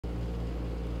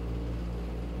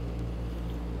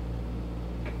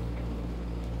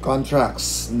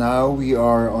Contracts. Now we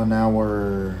are on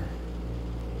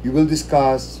we will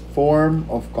discuss form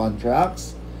of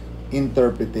contracts,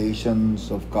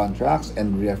 interpretations of contracts,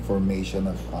 and reformation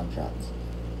of contracts.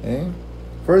 Okay?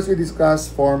 First, we discuss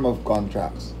form of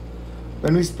contracts.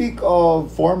 When we speak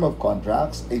of form of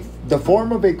contracts, the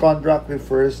form of a contract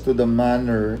refers to the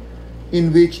manner in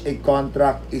which a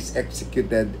contract is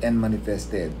executed and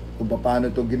manifested. Kung paano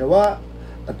ito ginawa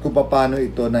at kung paano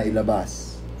ito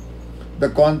nailabas. The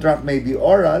contract may be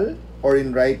oral or in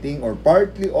writing, or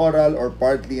partly oral or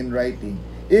partly in writing.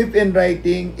 If in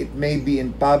writing, it may be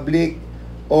in public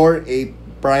or a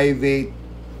private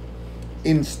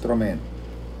instrument.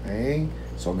 Okay?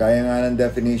 So, gaya nga ng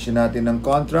definition natin ng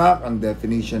contract, ang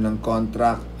definition ng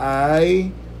contract ay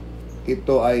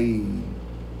ito ay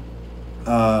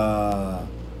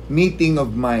meeting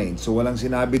of mind. So, walang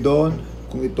sinabi doon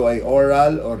kung ito ay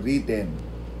oral or written.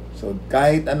 So,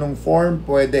 kahit anong form,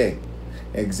 pwede.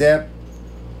 Except,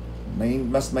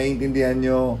 mas maintindihan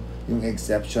nyo yung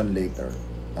exception later.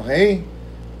 Okay?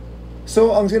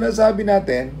 So, ang sinasabi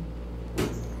natin,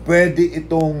 pwede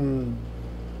itong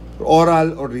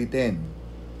oral or written.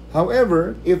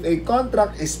 However, if a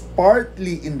contract is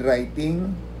partly in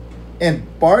writing and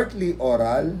partly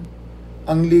oral,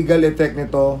 ang legal effect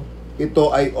nito,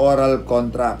 ito ay oral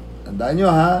contract. Tandaan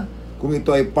nyo ha, kung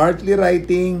ito ay partly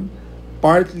writing,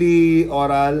 partly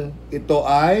oral, ito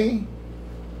ay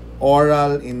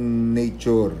oral in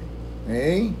nature.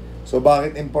 Okay? So,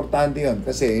 bakit importante yun?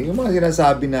 Kasi, yung mga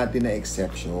sinasabi natin na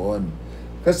exception.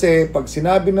 Kasi, pag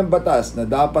sinabi ng batas na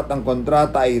dapat ang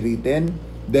kontrata ay written,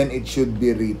 then it should be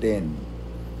written.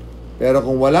 Pero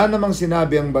kung wala namang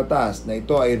sinabi ang batas na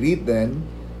ito ay written,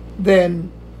 then,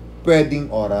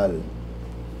 pwedeng oral.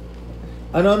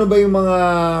 Ano-ano ba yung mga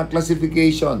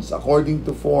classifications according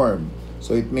to form?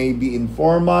 So, it may be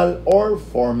informal or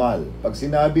formal. Pag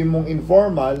sinabi mong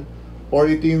informal, or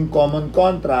ito yung common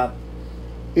contract,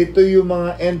 ito yung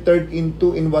mga entered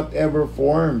into in whatever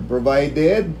form,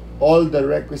 provided all the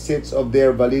requisites of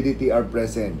their validity are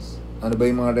present. Ano ba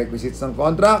yung mga requisites ng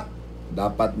contract?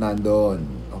 Dapat nandun.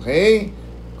 Okay?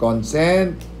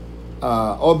 Consent,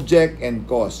 object, and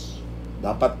cause.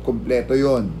 Dapat kumpleto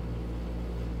yun.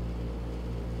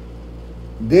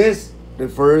 This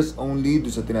refers only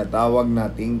to sa tinatawag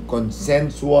nating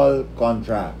consensual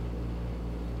contract.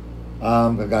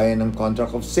 Kagaya ng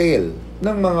contract of sale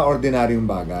ng mga ordinaryong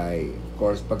bagay. Of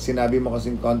course, pag sinabi mo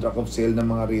kasing contract of sale ng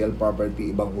mga real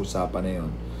property, ibang usapan na yun.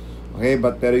 Okay,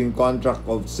 pero yung contract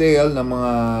of sale ng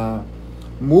mga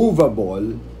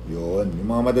movable, yun, yung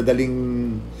mga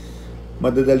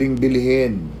madadaling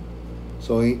bilhin.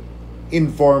 So,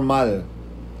 informal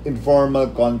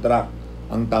contract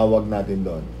ang tawag natin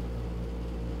doon.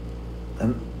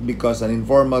 Because an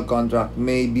informal contract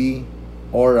may be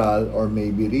oral or may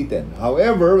be written.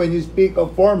 However, when you speak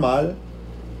of formal,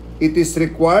 it is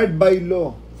required by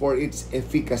law for its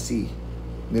efficacy.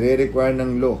 Nire-require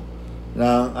ng law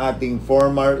na ang ating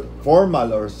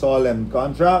formal or solemn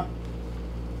contract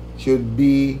should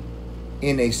be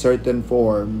in a certain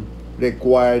form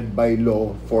required by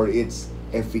law for its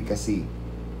efficacy.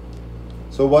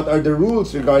 So what are the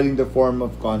rules regarding the form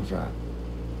of contract?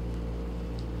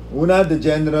 Una, the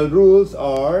general rules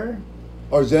are,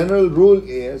 or general rule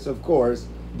is, of course,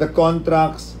 the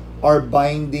contracts are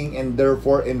binding and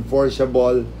therefore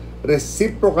enforceable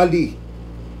reciprocally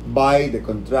by the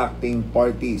contracting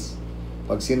parties.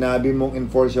 Pag sinabi mong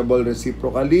enforceable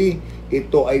reciprocally,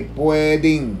 ito ay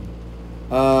pwedeng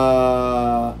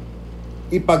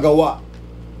ipagawa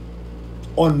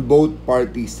on both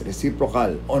parties,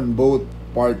 reciprocal on both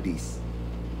parties.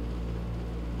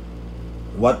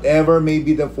 Whatever may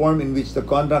be the form in which the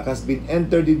contract has been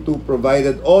entered into,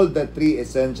 provided all the three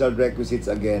essential requisites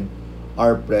again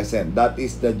are present. That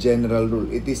is the general rule.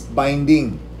 It is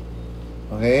binding.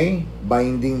 Okay?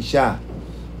 Binding siya.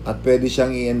 At pwede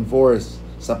siyang i-enforce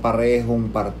sa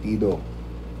parehong partido.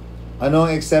 Ano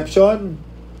ang exception?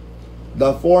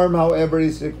 The form, however,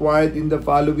 is required in the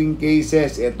following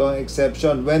cases. Ito ang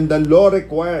exception. When the law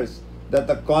requires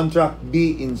that the contract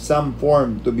be in some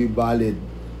form to be valid.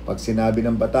 Pag sinabi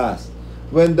ng batas.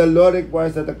 When the law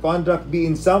requires that the contract be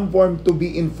in some form to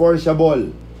be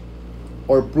enforceable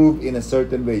or proved in a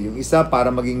certain way. Yung isa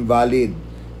para maging valid.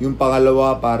 Yung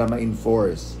pangalawa para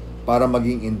ma-enforce. Para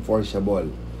maging enforceable.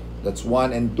 That's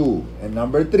 1 and 2. And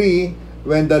number 3,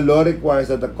 when the law requires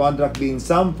that the contract be in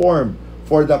some form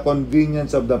for the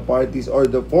convenience of the parties or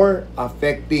for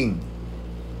affecting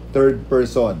third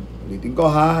person. Ulitin ko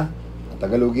ha.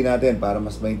 Tagalogin natin para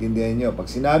mas maintindihan nyo. Pag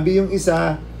sinabi yung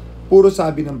isa, puro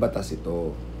sabi ng batas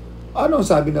ito. Anong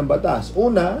sabi ng batas?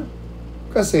 Una,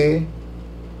 kasi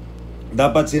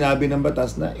dapat sinabi ng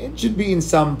batas na it should be in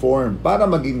some form para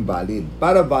maging valid.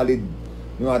 Para valid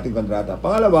yung ating kontrata.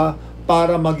 Pangalawa,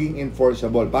 para maging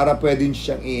enforceable. Para pwedeng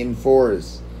siyang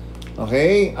i-enforce.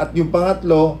 Okay? At yung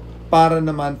pangatlo, para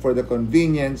naman for the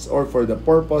convenience or for the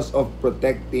purpose of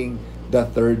protecting the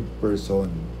third person.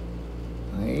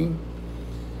 Okay?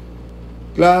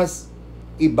 Class,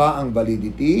 iba ang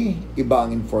validity, iba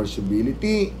ang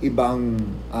enforceability, iba ang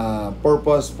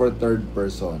purpose for third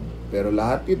person. Pero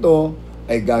lahat ito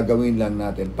ay gagawin lang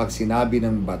natin pag sinabi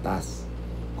ng batas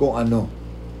kung ano.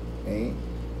 Okay?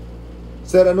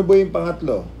 Sir, ano ba yung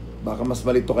pangatlo? Baka mas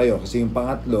malito kayo kasi yung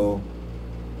pangatlo,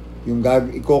 yung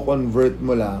i-convert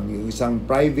mo lang yung isang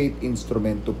private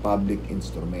instrument to public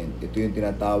instrument. Ito yung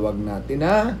tinatawag natin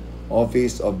na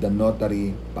Office of the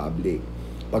Notary Public.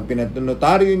 Pag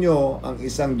pinatunotaryo nyo ang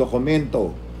isang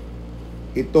dokumento,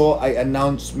 ito ay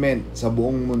announcement sa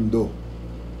buong mundo.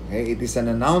 Okay? It is an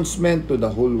announcement to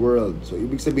the whole world. So,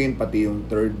 ibig sabihin pati yung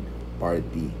third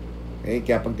party. Okay?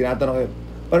 Kaya pag tinatanong kayo,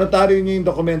 panotaryo nyo yung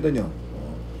dokumento nyo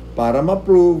para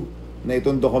ma-prove na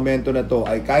itong dokumento na to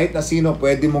ay kahit na sino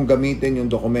pwede mong gamitin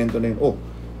yung dokumento na yun. Oh,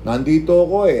 nandito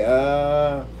ako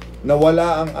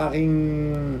nawala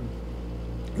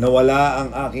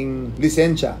ang aking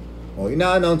lisensya. O,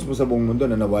 ina-announce mo sa buong mundo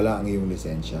na nawala ang iyong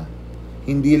lisensya.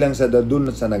 Hindi lang sa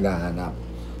dun sa naghahanap.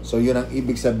 So, yun ang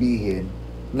ibig sabihin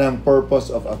ng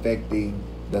purpose of affecting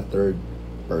the third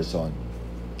person.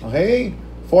 Okay?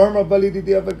 Form of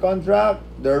validity of a contract.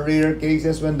 There are rare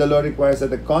cases when the law requires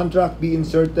that the contract be in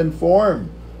certain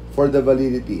form for the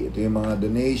validity. Ito yung mga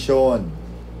donation.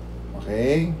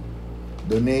 Okay?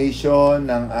 Donation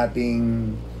ng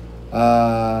ating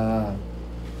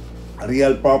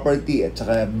real property at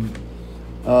saka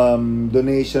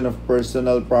donation of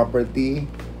personal property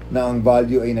na ang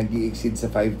value ay nag-i-exceed sa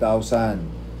 5,000.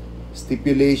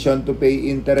 Stipulation to pay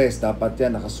interest, dapat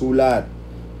yan nakasulat.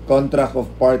 Contract of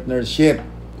partnership,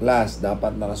 class,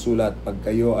 dapat nakasulat pag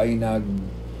kayo ay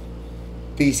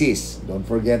nag-thesis. Don't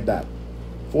forget that.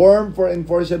 Form for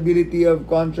enforceability of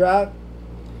contract.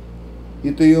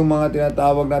 Ito yung mga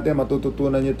tinatawag natin,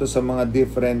 matututunan nyo ito sa mga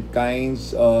different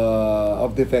kinds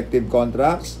of defective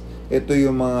contracts. Ito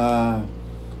yung mga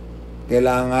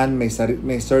kailangan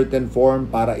may certain form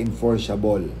para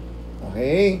enforceable.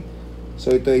 Okay? So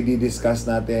ito ay di-discuss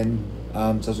natin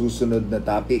sa susunod na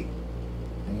topic.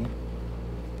 Okay?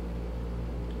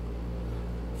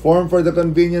 Form for the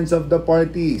convenience of the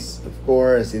parties. Of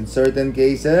course, in certain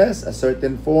cases, a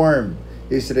certain form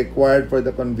is required for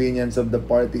the convenience of the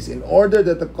parties in order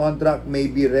that the contract may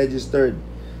be registered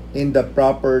in the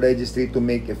proper registry to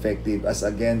make effective as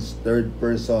against third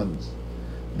persons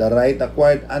the right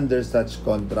acquired under such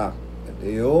contract. Ito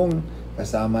yung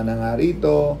kasama na nga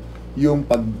rito, yung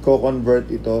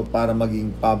pagko-convert ito para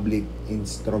maging public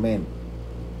instrument.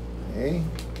 Okay?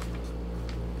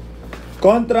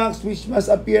 Contracts which must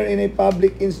appear in a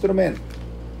public instrument.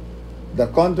 The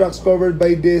contracts covered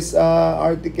by this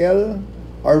article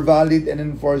are valid and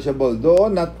enforceable, though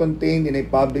not contained in a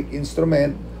public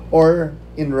instrument or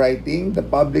in writing. The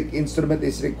public instrument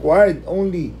is required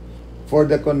only for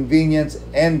the convenience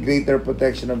and greater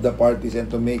protection of the parties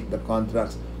and to make the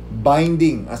contracts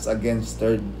binding as against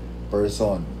third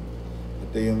person.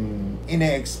 Ito yung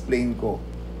ine-explain ko.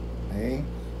 Okay?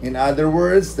 In other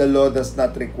words, the law does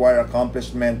not require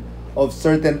accomplishment of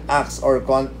certain acts or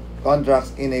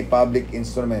contracts in a public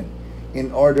instrument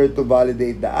in order to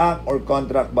validate the act or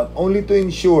contract, but only to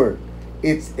ensure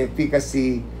its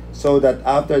efficacy so that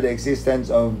after the existence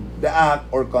of the act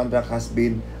or contract has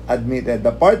been admitted,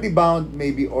 the party bound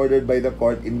may be ordered by the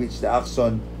court in which the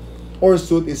action or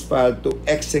suit is filed to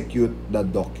execute the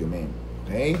document.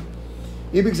 Okay?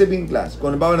 Ibig sabihin, class,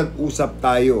 kung nabawa nag-usap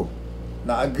tayo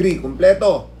na agree,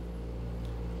 kompleto,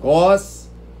 cause,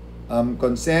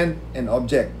 consent, and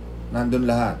object, nandun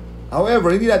lahat.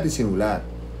 However, hindi natin sinulat.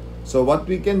 So, what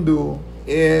we can do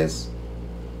is,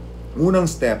 unang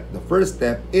step, the first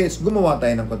step is gumawa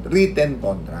tayo ng written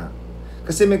contract.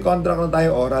 Kasi may contract na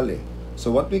tayo oral eh.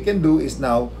 So, what we can do is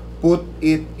now put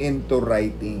it into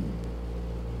writing.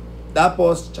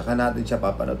 Tapos, tsaka natin siya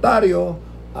papanotaryo.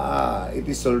 It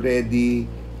is already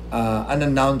an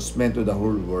announcement to the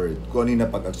whole world kung ano yung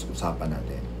napag-usapan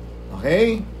natin.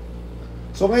 Okay?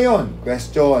 So, ngayon,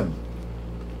 question.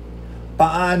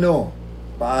 Paano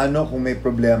kung may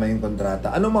problema yung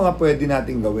kontrata? Ano mga pwede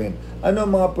natin gawin? Ano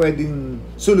mga pwedeng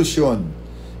solusyon?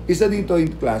 Isa dito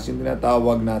in class, yung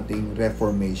tinatawag nating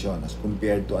reformation as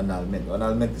compared to annulment.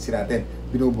 Annulment kasi natin,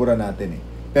 binubura natin eh.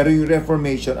 Pero yung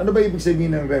reformation, ano ba ibig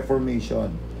sabihin ng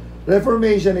reformation?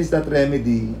 Reformation is that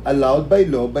remedy allowed by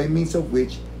law by means of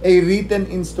which a written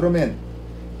instrument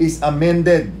is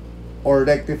amended or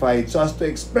rectified so as to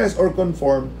express or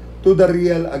conform to the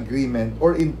real agreement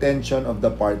or intention of the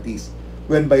parties.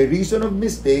 When by reason of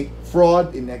mistake,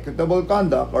 fraud, inequitable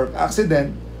conduct, or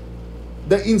accident,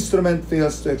 the instrument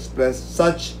fails to express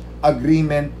such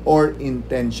agreement or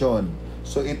intention.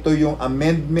 So ito yung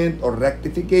amendment or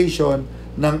rectification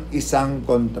ng isang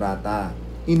kontrata.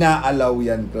 Inaalaw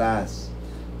yan, class.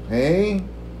 Okay?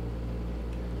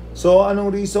 So,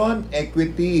 anong reason?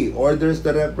 Equity. Orders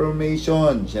the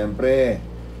reformation. Siyempre,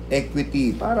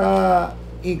 equity. Para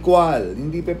equal.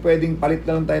 Hindi pa pwedeng palit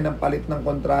lang tayo ng palit ng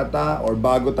kontrata or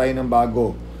bago tayo ng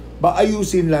bago.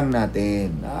 Ayusin lang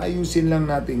natin. Ayusin lang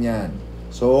natin yan.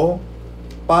 So,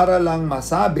 para lang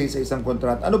masabi sa isang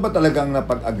kontrata, ano ba talaga ang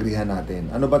napag-agrihan natin?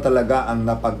 Ano ba talaga ang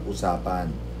napag-usapan?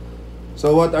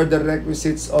 So, what are the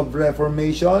requisites of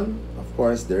reformation? Of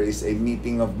course, there is a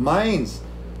meeting of minds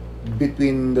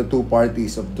between the two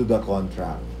parties to the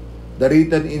contract. The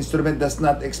written instrument does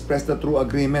not express the true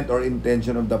agreement or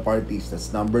intention of the parties.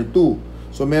 That's number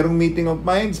 2. So, merong meeting of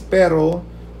minds, pero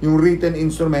yung written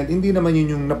instrument, hindi naman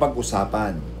yun yung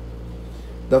napag-usapan.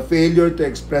 The failure to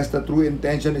express the true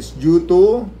intention is due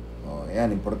to,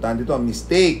 importante ito,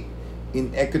 mistake,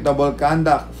 inequitable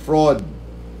conduct, fraud,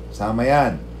 sama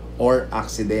yan, or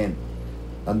accident.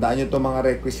 Tandaan nyo ito mga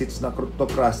requisites na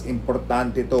cryptocrash,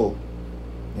 importante ito.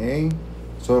 Okay?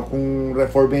 So, kung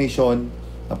reformation,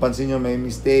 napansin nyo may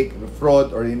mistake,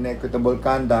 fraud, or inequitable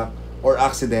conduct, or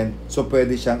accident, so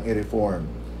pwede siyang i-reform.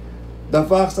 The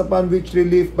facts upon which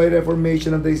relief by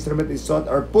reformation of the instrument is sought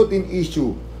are put in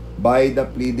issue by the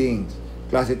pleadings.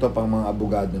 Klase ito pang mga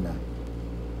abogado na.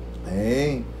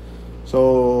 Okay?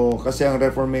 So, kasi ang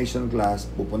reformation class,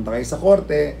 pupunta kayo sa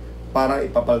korte para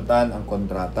ipapalitan ang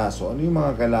kontrata. So, ano yung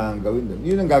mga kailangan gawin doon?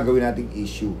 Yun ang gagawin nating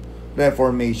issue.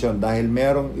 Reformation. Dahil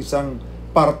merong isang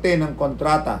parte ng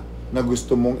kontrata na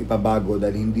gusto mong ipabago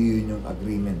dahil hindi yun yung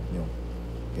agreement nyo.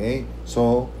 Okay?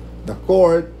 So, the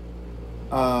court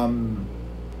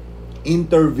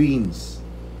intervenes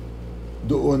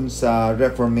doon sa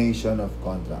reformation of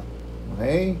contract.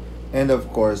 Okay? And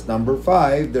of course, number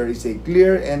 5, there is a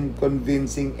clear and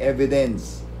convincing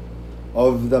evidence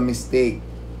of the mistake,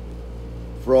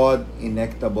 fraud,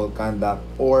 inequitable conduct,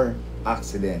 or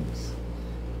accidents.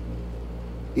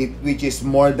 Which is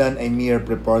more than a mere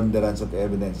preponderance of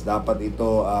evidence. Dapat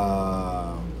ito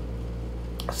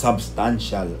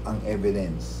substantial ang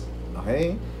evidence.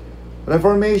 Okay?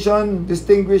 Reformation,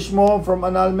 distinguish mo from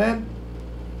annulment.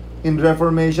 In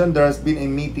reformation, there has been a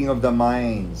meeting of the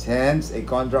minds. Hence, a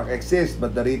contract exists,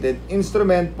 but the written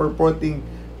instrument purporting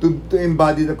to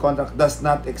embody the contract does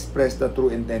not express the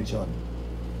true intention.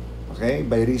 Okay?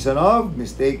 By reason of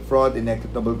mistake, fraud,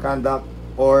 inequitable conduct,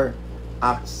 or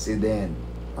accident.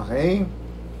 Okay?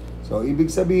 So, ibig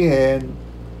sabihin,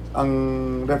 ang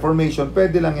reformation,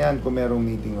 pwede lang yan kung merong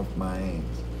meeting of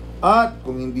minds. At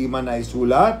kung hindi man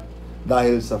naisulat,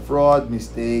 dahil sa fraud,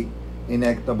 mistake,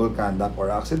 inequitable conduct,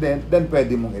 or accident, then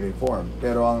pwede mong i-reform.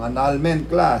 Pero ang annulment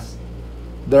class,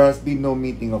 there has been no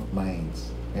meeting of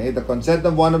minds. Okay? The consent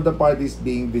of one of the parties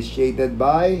being vitiated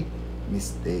by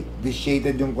mistake.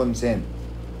 Vitiated yung consent.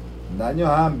 Tandaan nyo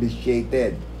ha,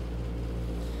 vitiated.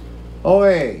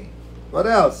 Okay. What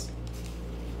else?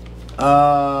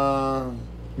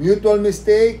 Mutual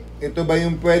mistake. Ito ba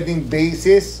yung pwedeng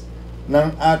basis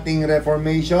ng ating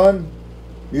reformation?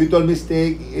 Mutual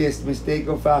mistake is mistake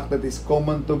of fact that is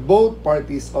common to both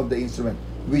parties of the instrument,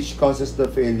 which causes the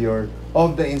failure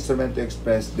of the instrument to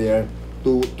express their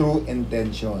true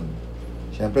intention.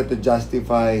 Siyempre, to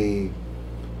justify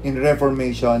in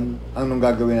reformation, anong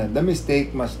gagawin na? The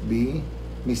mistake must be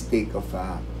mistake of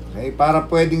fact. Okay? Para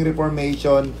pwedeng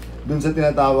reformation, dun sa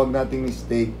tinatawag nating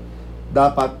mistake,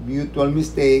 dapat mutual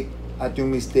mistake at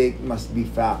yung mistake must be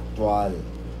factual.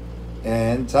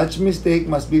 And such mistake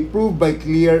must be proved by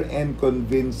clear and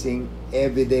convincing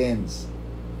evidence.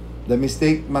 The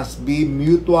mistake must be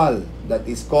mutual, that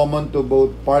is common to both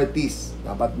parties.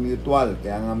 Dapat mutual,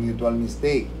 kaya nga mutual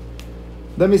mistake.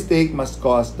 The mistake must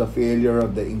cause the failure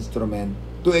of the instrument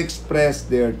to express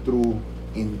their true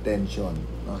intention.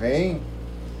 Okay?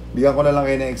 Bigyan ko na lang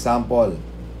kayo ng example.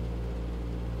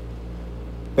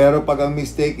 Pero pag ang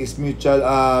mistake is mutual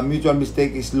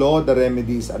mistake is law, the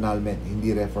remedy is annulment,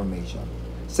 hindi reformation.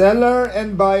 Seller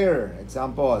and buyer,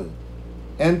 example,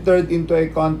 entered into a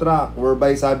contract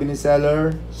whereby sabi ni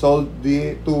seller, sold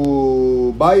to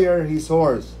buyer his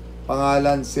horse,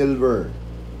 pangalan Silver.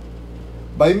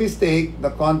 By mistake,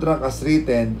 the contract as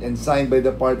written and signed by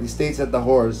the party states that the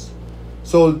horse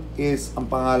sold is ang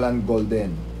pangalan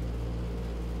Golden.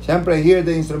 Siyempre, here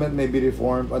the instrument may be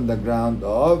reformed on the ground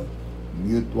of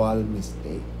mutual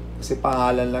mistake. Kasi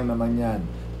pangalan lang naman yan.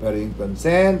 Pero yung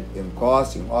consent, yung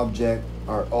cause, yung object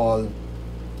are all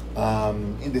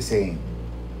in the same.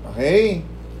 Okay?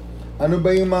 Ano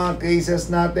ba yung mga cases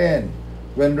natin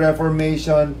when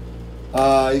reformation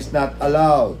is not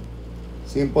allowed?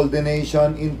 Simple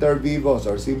donation inter vivos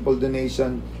or simple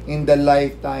donation in the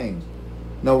lifetime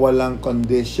na walang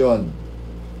condition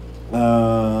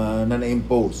na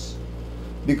na-impose.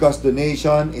 Because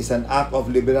donation is an act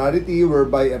of liberality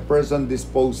whereby a person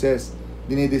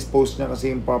dinidispose niya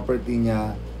kasi yung property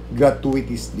niya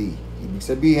gratuitously. Ibig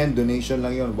sabihin, donation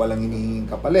lang yon, walang hinihinging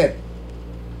kapalit.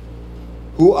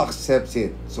 Who accepts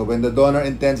it? So when the donor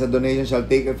intends a donation shall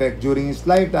take effect during his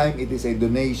lifetime, it is a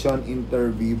donation inter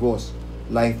vivos.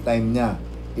 Lifetime niya.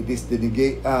 It is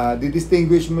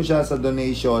didistinguish mo siya sa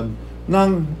donation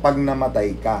ng pag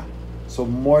namatay ka. So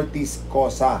mortis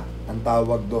causa ang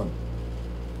tawag doon.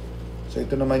 So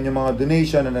ito naman yung mga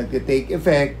donation na nagte-take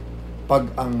effect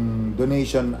pag ang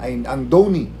donation ay, ang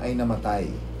donee ay namatay.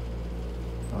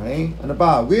 Okay? Ano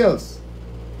pa? Wills.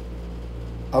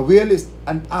 A will is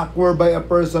an act whereby a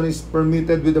person is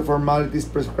permitted with the formalities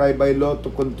prescribed by law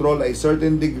to control a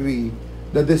certain degree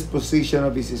the disposition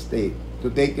of his estate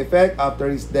to take effect after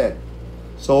his death.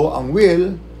 So, ang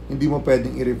will, hindi mo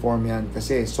pwedeng i-reform yan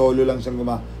kasi solo lang siyang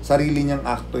sarili niyang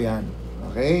akto yan.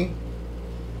 Okay?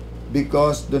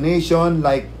 Because donation,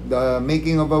 like the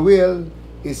making of a will,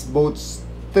 is both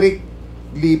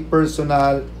strictly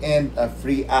personal and a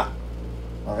free act.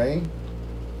 Okay?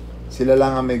 Sila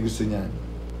lang ang may gusto niyan.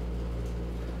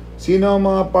 Sino ang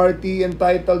mga party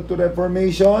entitled to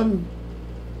reformation?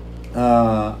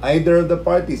 Either of the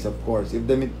parties, of course. If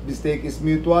the mistake is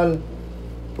mutual,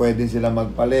 pwede sila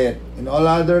magpalit. In all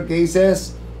other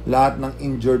cases, lahat ng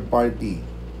injured party.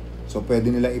 So, pwede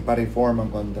nila ipa-reform ang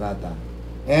kontrata.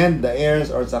 And the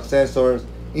heirs or successors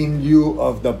in lieu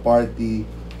of the party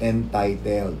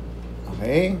entitled.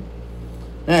 Okay?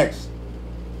 Next.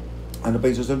 Ano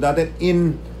pa yung susunod natin?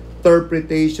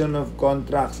 Interpretation of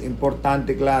contracts.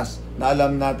 Importante, class, na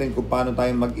alam natin kung paano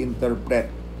tayo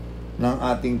mag-interpret ng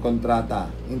ating kontrata.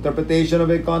 Interpretation of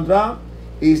a contract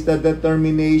is the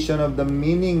determination of the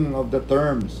meaning of the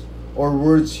terms or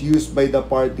words used by the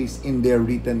parties in their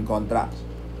written contracts.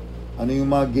 Ano yung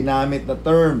mga ginamit na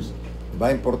terms? Diba?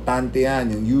 Importante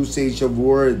yan, yung usage of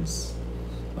words.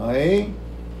 Okay?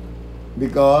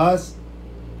 Because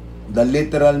the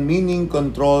literal meaning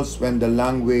controls when the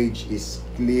language is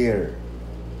clear.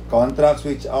 Contracts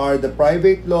which are the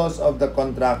private laws of the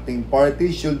contracting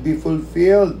parties should be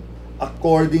fulfilled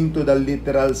according to the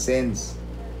literal sense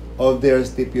of their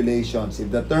stipulations.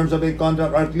 If the terms of a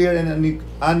contract are clear and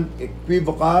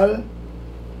unequivocal,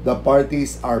 the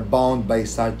parties are bound by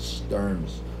such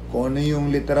terms. Kung ano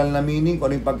yung literal na meaning, kung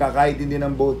ano yung pagkakaintindi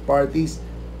ng both parties,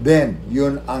 then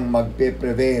yun ang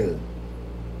magpe-prevail.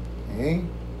 Okay?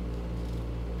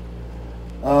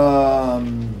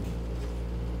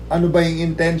 Ano ba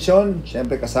yung intention?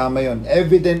 Siyempre kasama yon.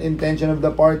 Evident intention of the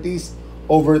parties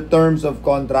over terms of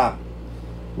contract.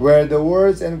 Where the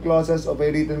words and clauses of a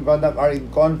written contract are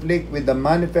in conflict with the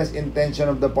manifest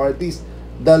intention of the parties,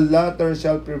 the latter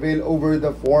shall prevail over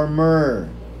the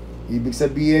former. Ibig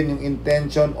sabihin yung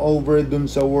intention over dun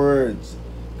sa words.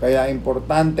 Kaya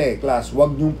importante, class,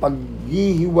 huwag niyong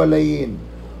paghihiwalayin.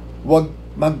 Huwag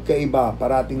magkaiba,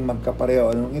 parating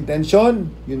magkapareho. Anong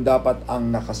intention? Yun dapat ang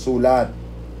nakasulat.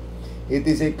 It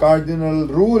is a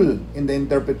cardinal rule in the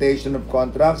interpretation of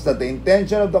contracts that the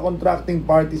intention of the contracting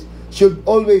parties should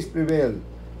always prevail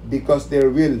because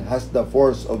their will has the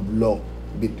force of law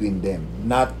between them,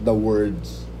 not the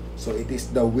words. So it is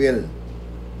the will.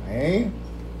 Okay?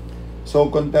 So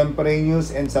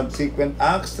contemporaneous and subsequent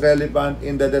acts relevant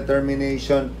in the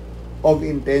determination of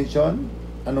intention.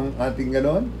 Anong ating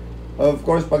ganon? Of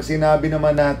course, pag sinabi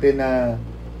naman natin na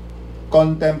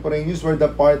contemporaneous were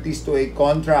the parties to a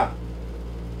contract,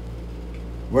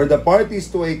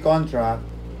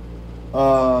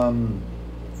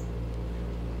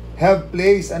 have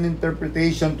placed an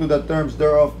interpretation to the terms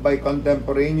thereof by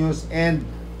contemporaneous and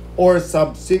or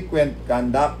subsequent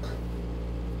conduct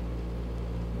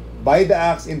by the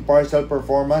acts in partial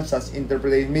performance as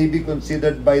interpretation may be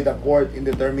considered by the court in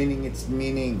determining its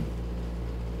meaning.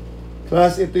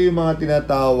 Class, ito yung mga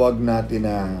tinatawag natin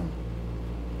na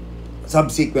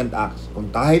subsequent acts.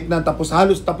 Kung kahit na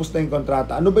halos tapos na yung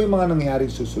kontrata, ano ba yung mga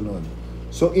nangyaring susunod?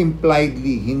 So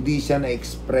impliedly, hindi siya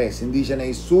na-express, hindi siya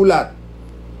na-isulat.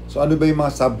 So ano ba yung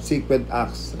mga subsequent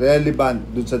acts relevant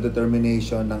dun sa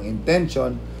determination ng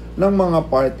intention ng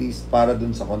mga parties para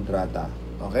dun sa kontrata?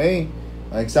 Okay?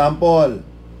 Example,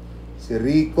 si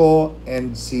Rico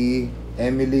and si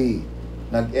Emily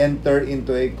nag-enter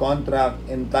into a contract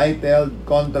entitled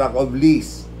Contract of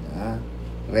Lease,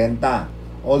 renta.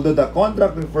 Although the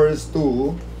contract refers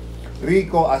to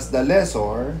Rico as the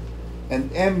lessor and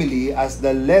Emily as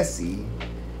the lessee,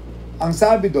 ang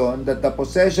sabi doon that the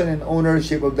possession and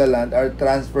ownership of the land are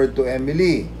transferred to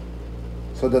Emily.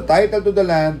 So the title to the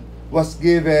land was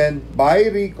given by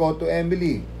Rico to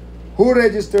Emily, who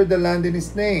registered the land in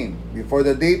his name. Before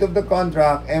the date of the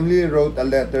contract, Emily wrote a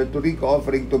letter to Rico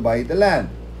offering to buy the land.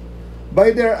 By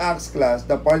their acts class,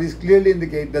 the parties clearly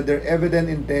indicate that their evident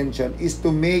intention is to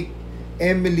make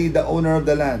Emily the owner of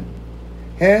the land.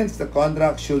 Hence, the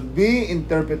contract should be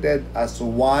interpreted as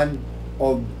one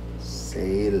of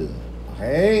sale.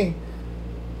 Okay?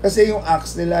 Kasi yung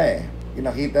acts nila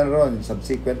pinakita ron, yung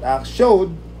subsequent acts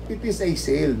showed it is a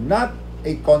sale, not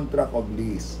a contract of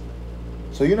lease.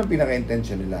 So, yun ang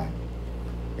pinaka-intention nila.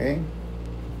 Okay?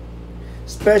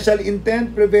 Special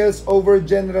intent prevails over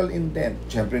general intent.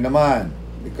 Siyempre naman,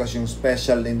 because yung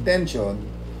special intention,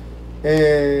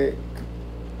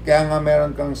 kaya nga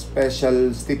meron kang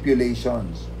special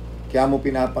stipulations. Kaya mo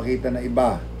pinapakita na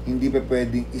iba. Hindi pa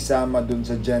pwedeng isama dun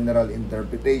sa general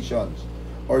interpretations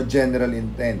or general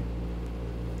intent.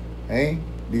 Okay?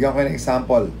 Bigyan ko ng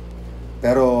example.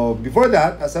 Pero before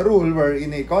that, as a rule, where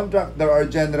in a contract, there are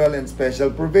general and special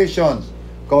provisions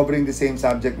covering the same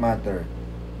subject matter.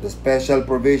 The special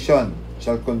provision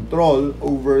shall control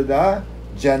over the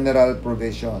general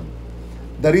provision.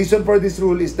 The reason for this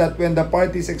rule is that when the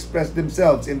parties express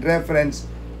themselves in reference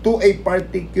to a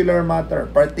particular matter,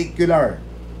 particular,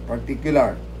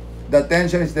 the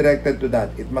attention is directed to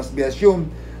that. It must be assumed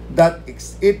that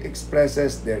it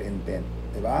expresses their intent.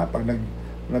 Diba? Pag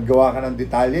naggawa ka ng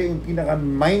detalye, yung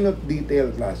pinaka-minute detail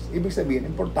class, ibig sabihin,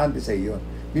 importante sa iyo.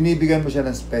 Binibigyan mo siya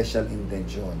ng special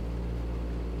intention.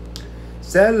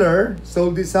 Seller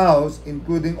sold this house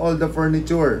including all the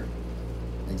furniture.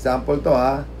 Example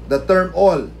to The term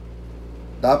all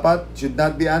dapat should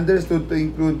not be understood to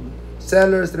include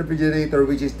seller's refrigerator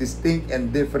which is distinct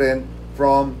and different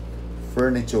from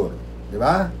furniture.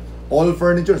 Diba? All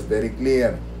furniture is very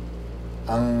clear.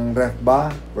 Ang ref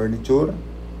ba, furniture?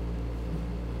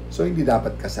 So, hindi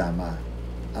dapat kasama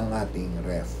ang ating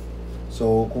ref.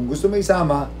 So, kung gusto mo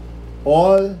isama,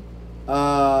 all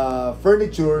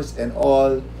furnitures and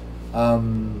all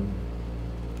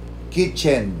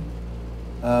kitchen.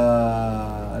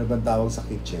 Ano bang tawag sa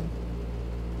kitchen?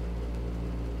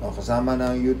 O, kasama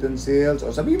ng utensils.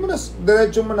 O, sabihin mo na,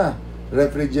 diretso mo na.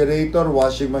 Refrigerator,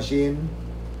 washing machine.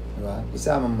 Diba?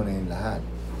 Isama mo na yung lahat.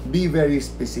 Be very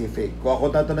specific. Kung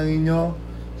ako tatanungin nyo,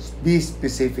 be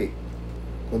specific.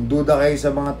 Kung duda kayo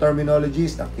sa mga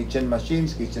terminologies na kitchen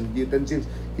machines, kitchen utensils,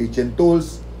 kitchen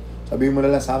tools, sabihin mo na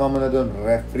lang, sama mo na doon,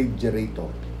 refrigerator.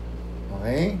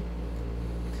 Okay?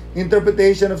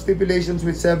 Interpretation of stipulations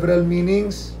with several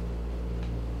meanings.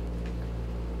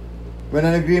 When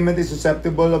an agreement is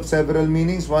susceptible of several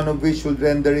meanings, one of which should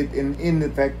render it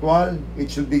ineffectual,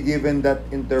 it should be given that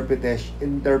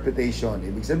interpretation.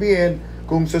 Ibig sabihin,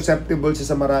 kung susceptible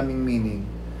siya sa maraming meaning,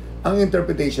 ang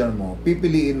interpretation mo,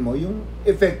 pipiliin mo yung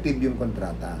effective yung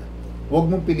kontrata. Huwag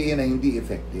mong piliin na hindi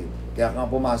effective. Kaya ka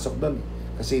pumasok doon.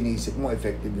 Kasi iniisip mo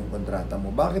effective yung kontrata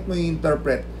mo. Bakit mo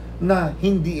i-interpret na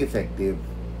hindi effective?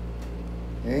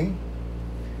 Okay?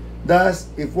 Thus,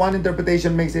 if one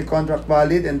interpretation makes a contract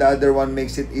valid and the other one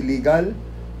makes it illegal,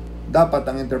 dapat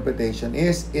ang interpretation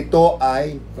is, ito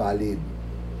ay valid.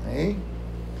 Okay?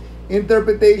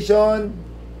 Interpretation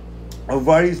of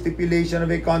various stipulation of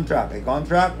a contract. A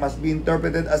contract must be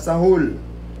interpreted as a whole,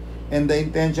 and the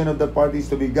intention of the parties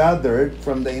to be gathered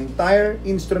from the entire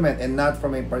instrument and not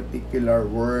from a particular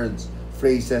words,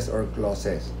 phrases, or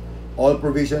clauses. All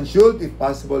provisions should, if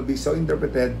possible, be so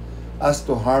interpreted as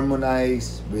to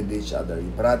harmonize with each other.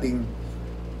 Yung parating,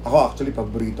 ako actually,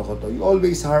 paborito ko to. You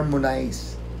always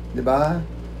harmonize. Diba?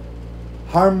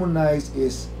 Harmonize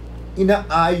is,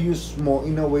 inaayos mo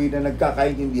in a way na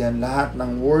nagkakaintindihan lahat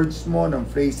ng words mo, ng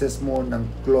phrases mo, ng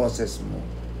clauses mo.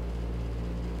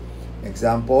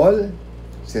 Example,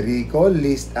 si Rico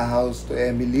leased a house to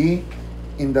Emily.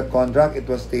 In the contract, it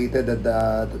was stated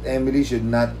that Emily should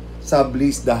not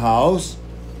sublease the house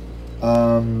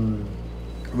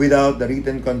without the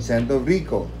written consent of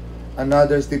Rico.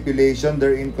 Another stipulation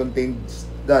therein contains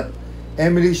that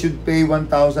Emily should pay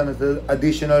 1,000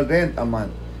 additional rent a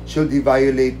month should he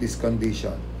violate this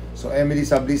condition. So, Emily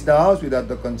subleased the house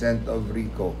without the consent of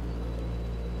Rico.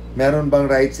 Meron bang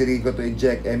right si Rico to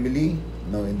eject Emily?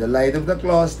 No. In the light of the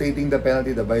clause stating the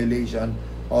penalty, the violation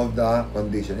of the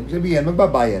condition. Ibig sabihin,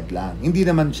 magbabayad lang. Hindi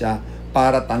naman siya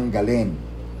para tanggalin.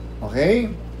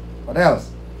 Okay? What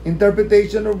else?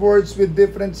 Interpretation of words with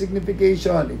different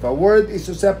signification. If a word is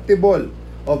susceptible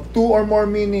of two or more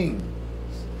meanings,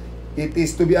 it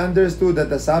is to be understood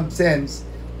that the subsense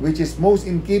which is most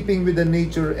in keeping with the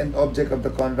nature and object of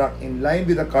the contract, in line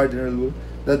with the cardinal rule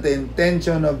that the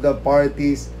intention of the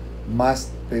parties must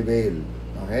prevail.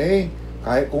 Okay?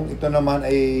 Kahit kung ito naman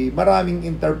ay maraming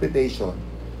interpretation,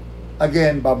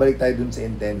 again, babalik tayo dun sa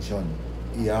intention.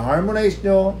 I-harmonize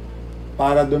nyo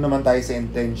para dun naman tayo sa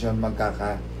intention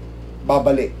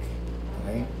babalik.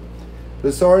 Okay?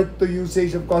 Resort to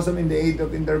usage of custom in the aid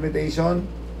of interpretation.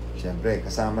 Siyempre,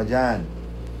 kasama dyan.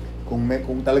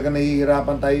 Kung talaga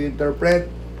nahihirapan tayo interpret,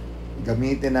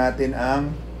 gamitin natin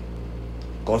ang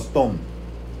custom.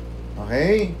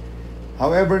 Okay?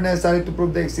 However necessary to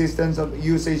prove the existence of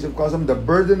usage of custom, the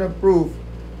burden of proof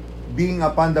being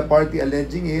upon the party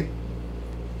alleging it,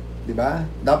 di ba?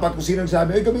 Dapat kung sino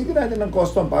nagsabi, gamitin natin ng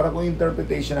custom para kung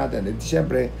interpretation natin. At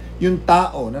siyempre, yung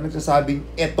tao na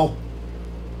nagsasabing, eto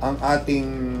ang ating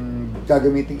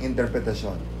gagamiting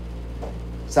interpretasyon.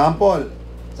 Sample,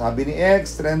 sabi ni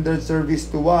X, rendered service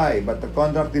to Y, but the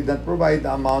contract did not provide the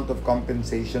amount of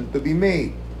compensation to be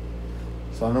made.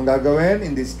 So, anong gagawin?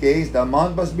 In this case, the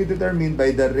amount must be determined by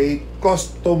the rate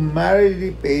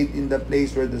customarily paid in the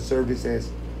place where the services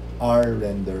are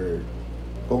rendered.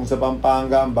 Kung sa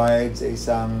Pampanga, ang bayad sa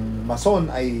isang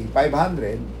mason ay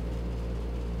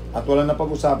 500 at wala na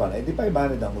pag-usapan, ay di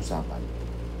 500 ang usapan.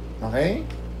 Okay?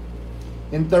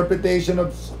 Interpretation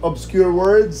of obscure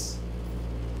words.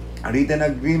 A written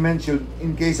agreement should,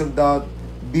 in case of doubt,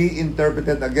 be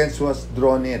interpreted against who has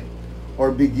drawn it,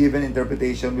 or be given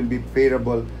interpretation will be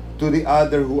favorable to the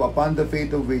other who upon the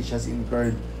fate of which has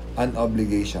incurred an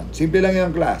obligation. Simple lang yung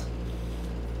class.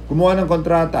 Gumawa ng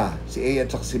kontrata, si A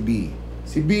at saka si B.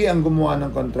 Si B ang gumawa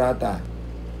ng kontrata.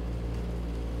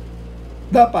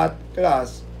 Dapat,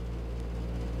 class,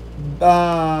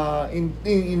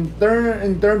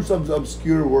 in terms of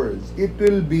obscure words, it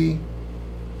will be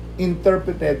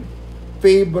interpreted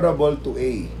favorable to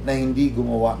A na hindi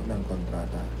gumawa ng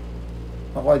kontrata.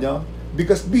 Nakuha nyo?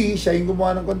 Because B, siya yung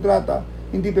gumawa ng kontrata,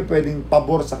 hindi pa pwedeng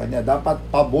pabor sa kanya. Dapat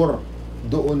pabor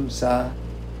doon sa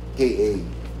KA.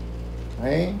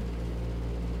 Okay?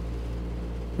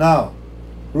 Now,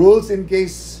 rules in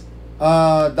case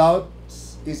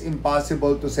doubts is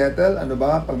impossible to settle. Ano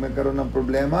ba? Pag magkaroon ng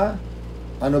problema,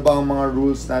 ano ba ang mga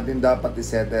rules natin dapat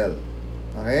i-settle?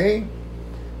 Okay?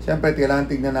 Siyempre, kailangan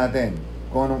tignan natin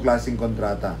kung anong klaseng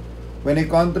kontrata. When a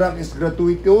contract is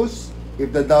gratuitous, if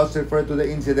the doubts refer to the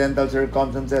incidental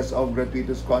circumstances of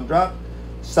gratuitous contract,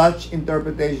 such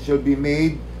interpretation should be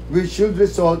made, which should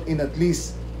result in at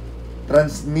least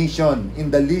transmission, in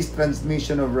the least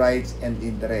transmission of rights and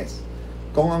interest.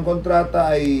 Kung ang kontrata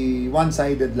ay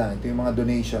one-sided lang, ito yung mga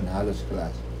donation, halos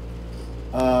class.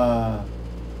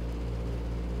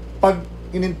 Pag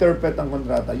in-interpret ang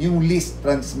kontrata, yung least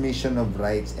transmission of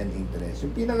rights and interest.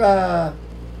 Yung pinaka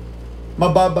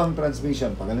mababang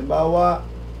transmission. Pag halimbawa,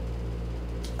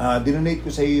 dinonate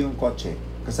ko sa iyo yung kotse.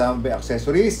 Kasama ba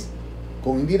accessories?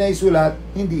 Kung hindi na isulat,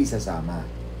 hindi isasama.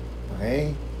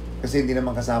 Okay? Kasi hindi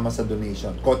naman kasama sa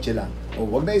donation. Kotse lang. O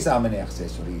wag na isama na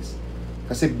accessories.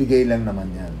 Kasi bigay lang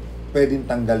naman yan. Pwedeng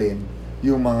tanggalin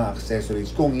yung mga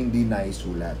accessories kung hindi na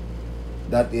isulat.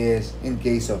 That is in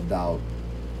case of doubt.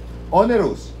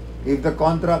 Onerous. If the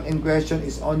contract in question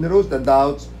is onerous, the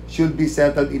doubts should be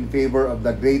settled in favor of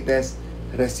the greatest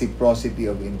reciprocity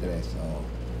of interest. So,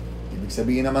 ibig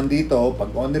sabihin naman dito,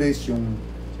 pag onerous, yung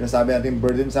sinasabi natin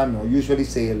burdensome, o usually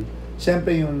sale,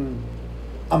 syempre yung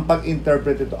ang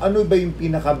pag-interpret ito, ano ba yung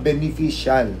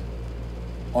pinaka-beneficial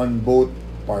on both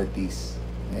parties?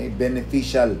 Okay?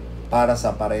 Beneficial para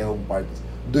sa parehong parties.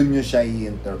 Doon nyo siya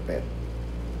i-interpret.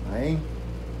 Okay?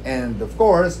 And of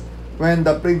course, when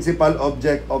the principal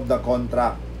object of the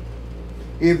contract.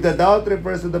 If the doubt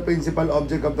refers to the principal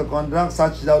object of the contract,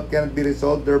 such doubt cannot be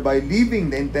resolved, thereby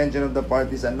leaving the intention of the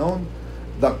parties unknown.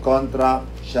 The contract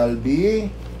shall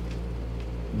be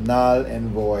null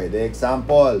and void. The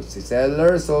example, si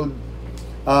seller sold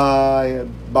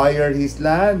buyer his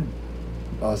land.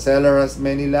 Seller has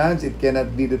many lands. It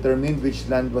cannot be determined which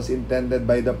land was intended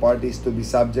by the parties to be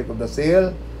subject of the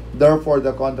sale. Therefore,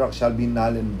 the contract shall be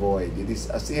null and void. It is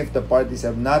as if the parties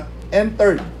have not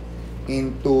entered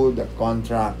into the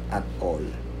contract at all.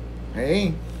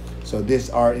 Okay? So,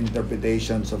 these are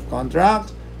interpretations of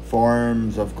contracts,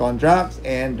 forms of contracts,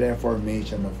 and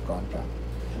reformation of contract.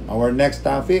 Our next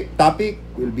topic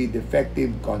will be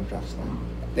defective contracts.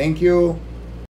 Thank you.